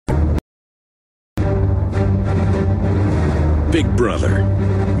Big Brother,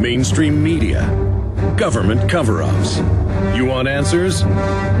 mainstream media, government cover-ups. You want answers?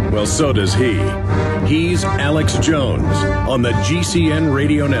 Well, so does he. He's Alex Jones on the GCN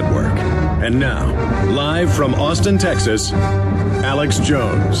Radio Network. And now, live from Austin, Texas, Alex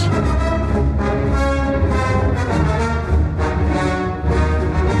Jones.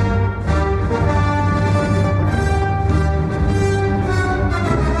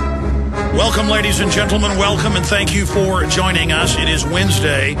 Welcome, ladies and gentlemen. Welcome, and thank you for joining us. It is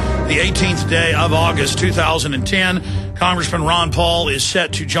Wednesday, the 18th day of August, 2010. Congressman Ron Paul is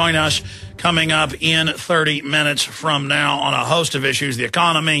set to join us coming up in 30 minutes from now on a host of issues: the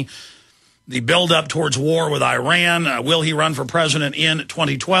economy, the buildup towards war with Iran. Will he run for president in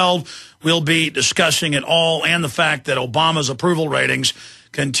 2012? We'll be discussing it all, and the fact that Obama's approval ratings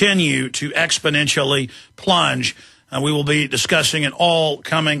continue to exponentially plunge. We will be discussing it all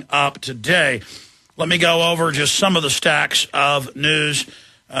coming up today. Let me go over just some of the stacks of news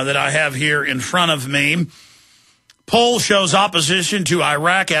that I have here in front of me. Poll shows opposition to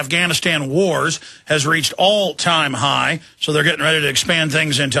Iraq-Afghanistan wars has reached all-time high, so they're getting ready to expand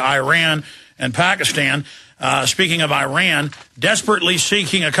things into Iran and Pakistan. Speaking of Iran, desperately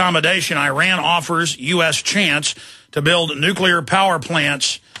seeking accommodation, Iran offers U.S. chance to build nuclear power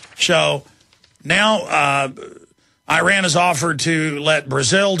plants. So now Iran has offered to let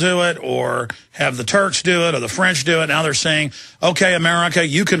Brazil do it or have the Turks do it or the French do it. Now they're saying, okay, America,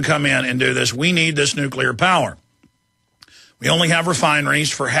 you can come in and do this. We need this nuclear power. We only have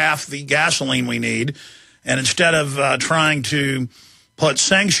refineries for half the gasoline we need. And instead of trying to put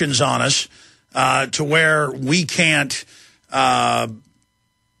sanctions on us to where we can't get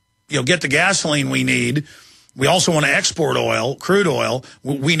the gasoline we need, we also want to export oil, crude oil.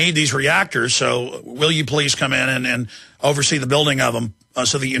 We need these reactors, so will you please come in and oversee the building of them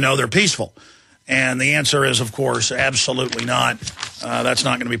so that you know they're peaceful? And the answer is, of course, absolutely not. That's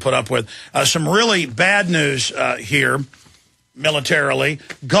not going to be put up with. Some really bad news here, militarily.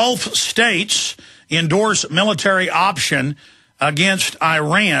 Gulf states endorse military option against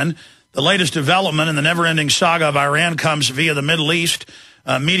Iran. The latest development in the never-ending saga of Iran comes via the Middle East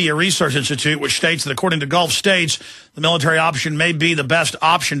Media Research Institute, which states that according to Gulf states, the military option may be the best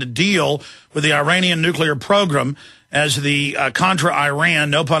option to deal with the Iranian nuclear program as the contra-Iran,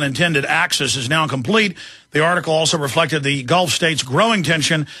 no pun intended, axis is now complete. The article also reflected the Gulf states' growing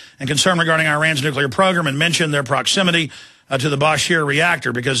tension and concern regarding Iran's nuclear program and mentioned their proximity to the Bashir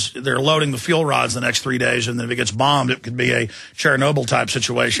reactor because they're loading the fuel rods the next 3 days, and then if it gets bombed, it could be a Chernobyl-type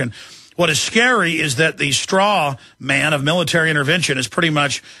situation. What is scary is that the straw man of military intervention is pretty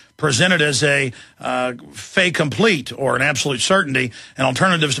much presented as a fait complete or an absolute certainty, and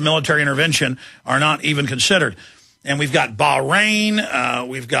alternatives to military intervention are not even considered. And we've got Bahrain,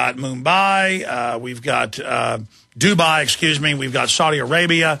 we've got Mumbai, we've got Dubai, we've got Saudi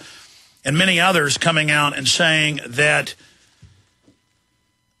Arabia, and many others coming out and saying that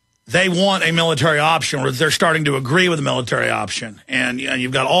they want a military option, or they're starting to agree with the military option. And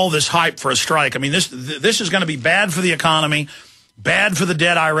you've got all this hype for a strike. I mean, this is going to be bad for the economy, bad for the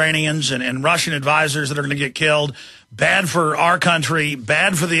dead Iranians and Russian advisors that are going to get killed, bad for our country,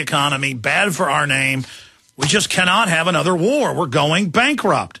 bad for the economy, bad for our name. We just cannot have another war. We're going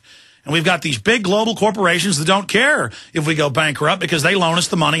bankrupt. And we've got these big global corporations that don't care if we go bankrupt because they loan us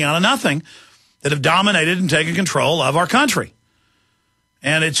the money out of nothing, that have dominated and taken control of our country.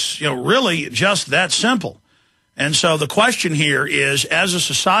 And it's really just that simple. And so the question here is, as a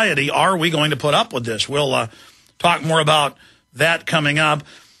society, are we going to put up with this? We'll talk more about that coming up.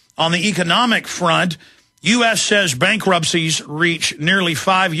 On the economic front, U.S. says bankruptcies reach nearly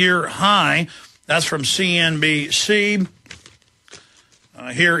 5-year high. That's from CNBC.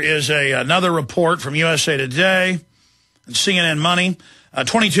 Here is another report from USA Today and CNN Money.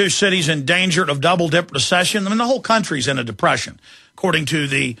 22 cities in danger of double-dip recession. I mean, the whole country's in a depression, according to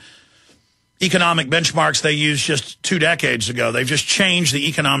the economic benchmarks they used just 2 decades ago. They've just changed the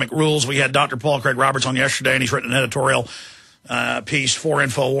economic rules. We had Dr. Paul Craig Roberts on yesterday, and he's written an editorial piece for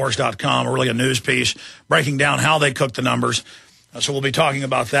Infowars.com, really a news piece, breaking down how they cook the numbers. So we'll be talking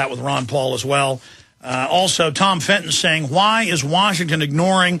about that with Ron Paul as well. Also, Tom Fenton saying, why is Washington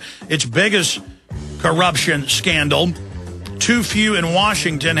ignoring its biggest corruption scandal? Too few in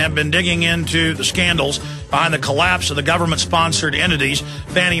Washington have been digging into the scandals behind the collapse of the government-sponsored entities,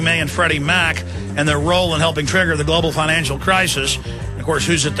 Fannie Mae and Freddie Mac, and their role in helping trigger the global financial crisis. And of course,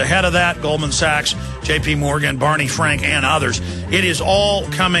 who's at the head of that? Goldman Sachs, J.P. Morgan, Barney Frank, and others. It is all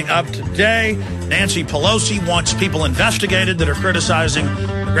coming up today. Nancy Pelosi wants people investigated that are criticizing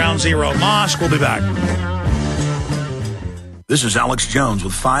the Ground Zero Mosque. We'll be back. This is Alex Jones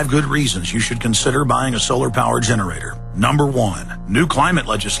with 5 good reasons you should consider buying a solar power generator. Number 1, new climate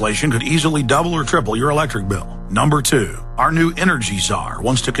legislation could easily double or triple your electric bill. Number 2, our new energy czar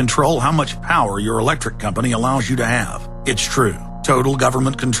wants to control how much power your electric company allows you to have. It's true. Total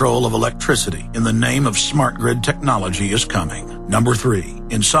government control of electricity in the name of smart grid technology is coming. Number 3,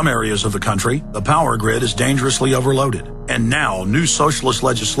 in some areas of the country, the power grid is dangerously overloaded. And now new socialist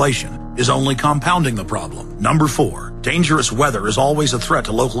legislation is only compounding the problem. Number 4, dangerous weather is always a threat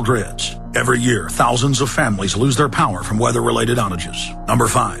to local grids. Every year, thousands of families lose their power from weather-related outages. Number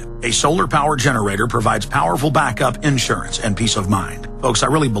 5, a solar power generator provides powerful backup insurance and peace of mind. Folks, I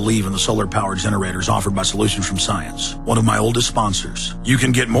really believe in the solar power generators offered by Solutions from Science, one of my oldest sponsors. You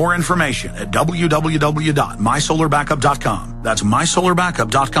can get more information at www.mysolarbackup.com. That's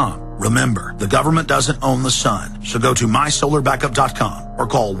mysolarbackup.com. Remember, the government doesn't own the sun, so go to mysolarbackup.com or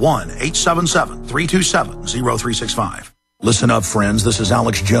call 1-877-327-0365. Listen up, friends. This is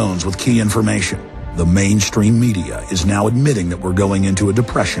Alex Jones with key information. The mainstream media is now admitting that we're going into a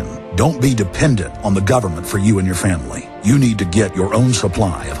depression. Don't be dependent on the government for you and your family. You need to get your own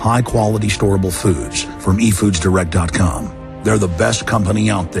supply of high-quality storable foods from efoodsdirect.com. They're the best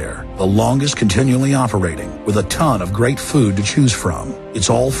company out there, the longest continually operating, with a ton of great food to choose from. It's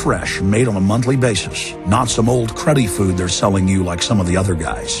all fresh, made on a monthly basis, not some old cruddy food they're selling you like some of the other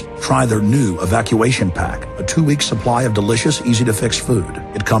guys. Try their new Evacuation Pack, a 2-week supply of delicious, easy-to-fix food.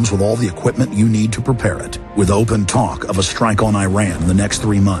 It comes with all the equipment you need to prepare it. With open talk of a strike on Iran in the next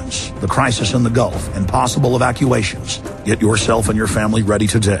 3 months, the crisis in the Gulf, and possible evacuations, get yourself and your family ready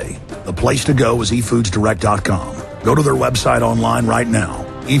today. The place to go is efoodsdirect.com. Go to their website online right now,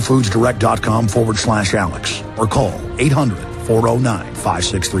 efoodsdirect.com/Alex, or call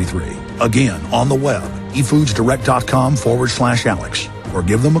 800-409-5633. Again, on the web, efoodsdirect.com/Alex, or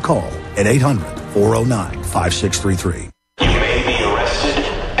give them a call at 800-409-5633. You may be arrested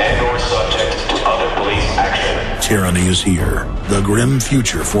and/or subject to other police action. Tyranny is here. The grim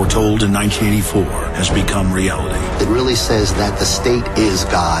future foretold in 1984 has become reality. It really says that the state is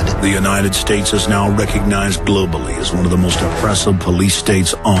God. The United States is now recognized globally as one of the most oppressive police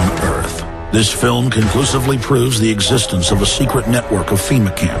states on earth. This film conclusively proves the existence of a secret network of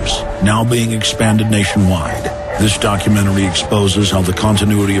FEMA camps, now being expanded nationwide. This documentary exposes how the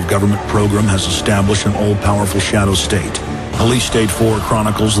continuity of government program has established an all-powerful shadow state. Police State 4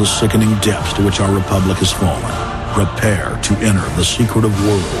 chronicles the sickening depths to which our republic has fallen. Prepare to enter the secretive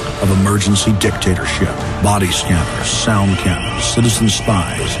world of emergency dictatorship, body scanners, sound cannons, citizen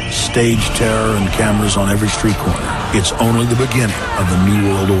spies, stage terror, and cameras on every street corner. It's only the beginning of the New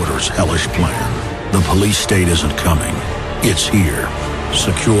World Order's hellish plan. The police state isn't coming. It's here.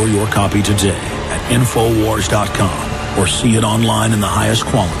 Secure your copy today at Infowars.com or see it online in the highest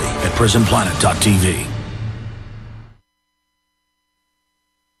quality at PrisonPlanet.tv.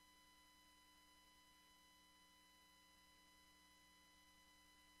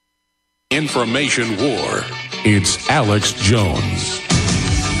 Information war. It's Alex Jones.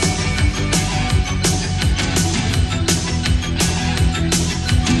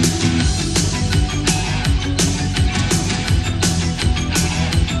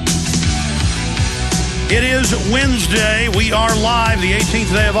 It is Wednesday. We are live, the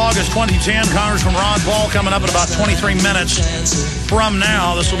 18th day of August, 2010. Congressman Ron Paul coming up in about 23 minutes from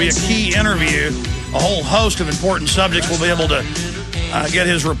now. This will be a key interview. A whole host of important subjects we'll be able to get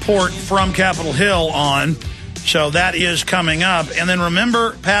his report from Capitol Hill on. So that is coming up. And then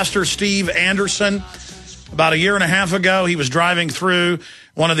remember Pastor Steve Anderson? About a year and a half ago, he was driving through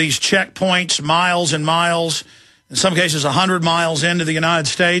one of these checkpoints, miles and miles, in some cases 100 miles into the United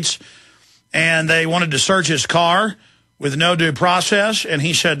States. And they wanted to search his car with no due process, and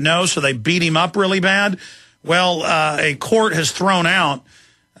he said no, so they beat him up really bad. Well, a court has thrown out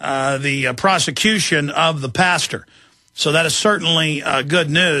the prosecution of the pastor. So that is certainly good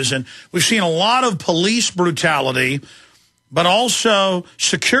news. And we've seen a lot of police brutality, but also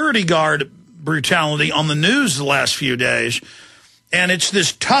security guard brutality on the news the last few days. And it's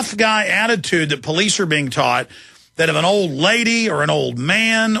this tough guy attitude that police are being taught, that if an old lady or an old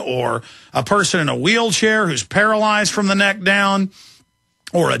man or a person in a wheelchair who's paralyzed from the neck down,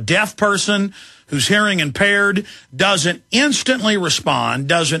 or a deaf person who's hearing impaired doesn't instantly respond,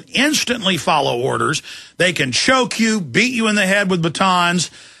 doesn't instantly follow orders, they can choke you, beat you in the head with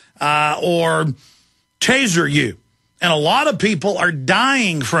batons, or taser you. And a lot of people are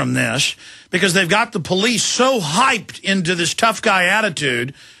dying from this because they've got the police so hyped into this tough guy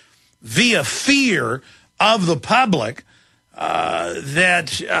attitude via fear of the public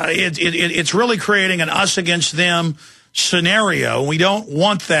that it's really creating an us against them scenario. We don't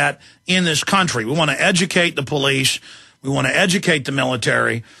want that in this country. We want to educate the police. We want to educate the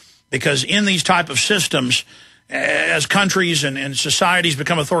military, because in these type of systems, as countries and societies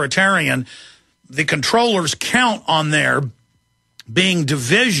become authoritarian, the controllers count on there being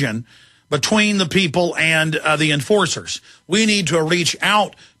division between the people and the enforcers. We need to reach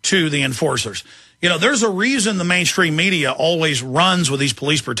out to the enforcers. You know, there's a reason the mainstream media always runs with these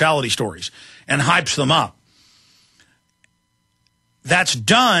police brutality stories and hypes them up. That's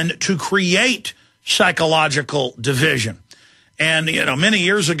done to create psychological division. And, you know, many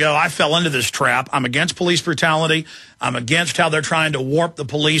years ago, I fell into this trap. I'm against police brutality. I'm against how they're trying to warp the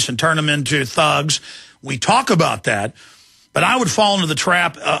police and turn them into thugs. We talk about that. But I would fall into the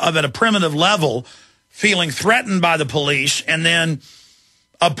trap of, at a primitive level, feeling threatened by the police and then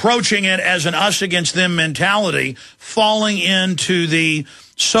approaching it as an us against them mentality, falling into the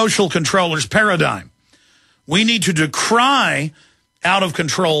social controller's paradigm. We need to decry out of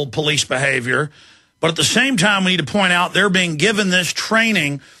control police behavior, but at the same time, we need to point out they're being given this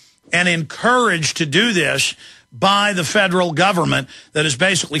training and encouraged to do this by the federal government that has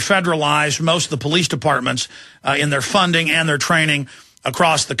basically federalized most of the police departments in their funding and their training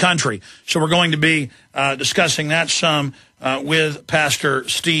across the country. So we're going to be discussing that some with Pastor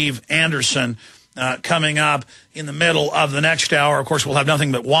Steve Anderson coming up in the middle of the next hour. Of course, we'll have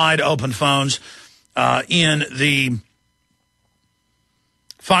nothing but wide open phones in the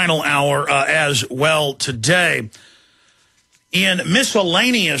final hour as well today. In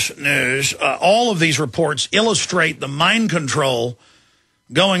miscellaneous news, all of these reports illustrate the mind control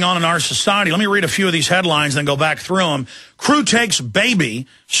going on in our society. Let me read a few of these headlines, then go back through them. Crew takes baby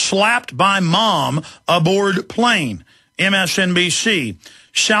slapped by mom aboard plane. MSNBC.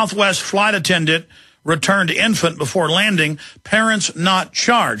 Southwest flight attendant returned infant before landing. Parents not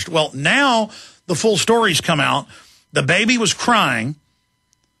charged. Well, now the full story's come out. The baby was crying,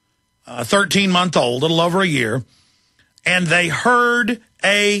 13-month-old, a little over a year, and they heard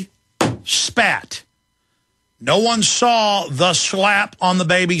a spat. No one saw the slap on the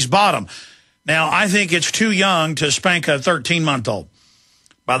baby's bottom. Now, I think it's too young to spank a 13-month-old.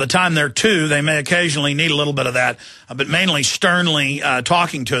 By the time they're 2, they may occasionally need a little bit of that, but mainly sternly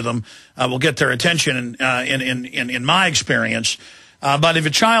talking to them will get their attention in my experience. But if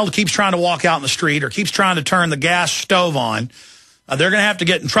a child keeps trying to walk out in the street or keeps trying to turn the gas stove on, they're going to have to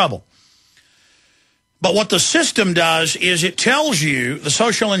get in trouble. But what the system does is it tells you, the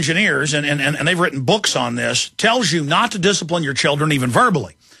social engineers, and they've written books on this, tells you not to discipline your children even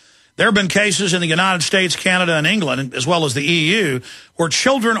verbally. There have been cases in the United States, Canada, and England, as well as the EU, where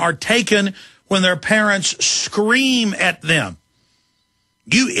children are taken when their parents scream at them.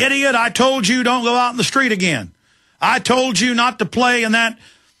 You idiot, I told you don't go out in the street again. I told you not to play in that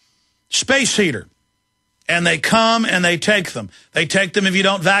space heater. And they come and they take them. They take them if you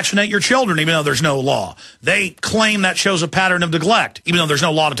don't vaccinate your children, even though there's no law. They claim that shows a pattern of neglect, even though there's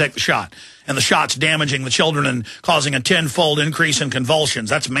no law to take the shot. And the shot's damaging the children and causing a 10-fold increase in convulsions.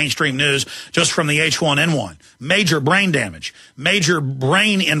 That's mainstream news just from the H1N1. Major brain damage, major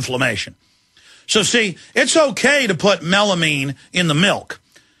brain inflammation. So see, it's okay to put melamine in the milk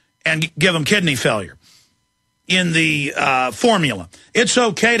and give them kidney failure. In the formula. It's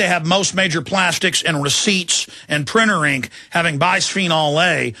okay to have most major plastics and receipts and printer ink having bisphenol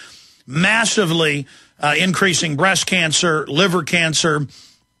A, massively increasing breast cancer, liver cancer,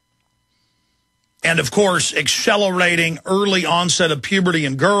 and, of course, accelerating early onset of puberty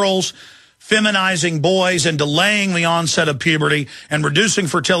in girls, feminizing boys and delaying the onset of puberty and reducing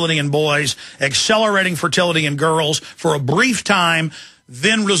fertility in boys, accelerating fertility in girls for a brief time,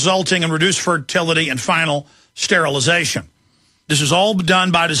 then resulting in reduced fertility and final sterilization. This is all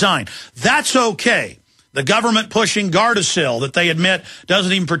done by design. That's okay. The government pushing Gardasil that they admit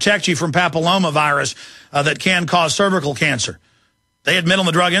doesn't even protect you from papillomavirus that can cause cervical cancer. They admit on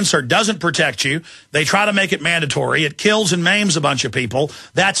the drug insert doesn't protect you. They try to make it mandatory. It kills and maims a bunch of people.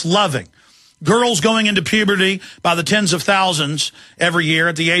 That's loving. Girls going into puberty by the tens of thousands every year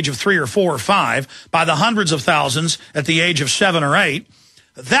at the age of 3 or 4 or 5, by the hundreds of thousands at the age of 7 or 8.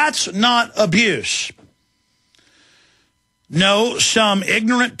 That's not abuse. No, some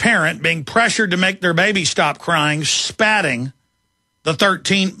ignorant parent being pressured to make their baby stop crying, spatting the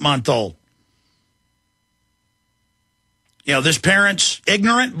 13-month-old. You know, this parent's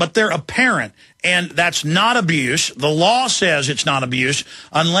ignorant, but they're a parent, and that's not abuse. The law says it's not abuse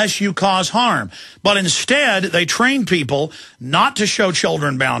unless you cause harm. But instead, they train people not to show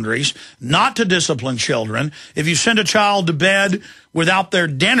children boundaries, not to discipline children. If you send a child to bed without their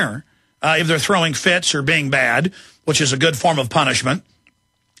dinner, if they're throwing fits or being bad, which is a good form of punishment,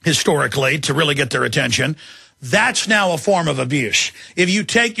 historically, to really get their attention, that's now a form of abuse. If you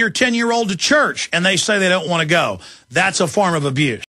take your 10-year-old to church and they say they don't want to go, that's a form of abuse.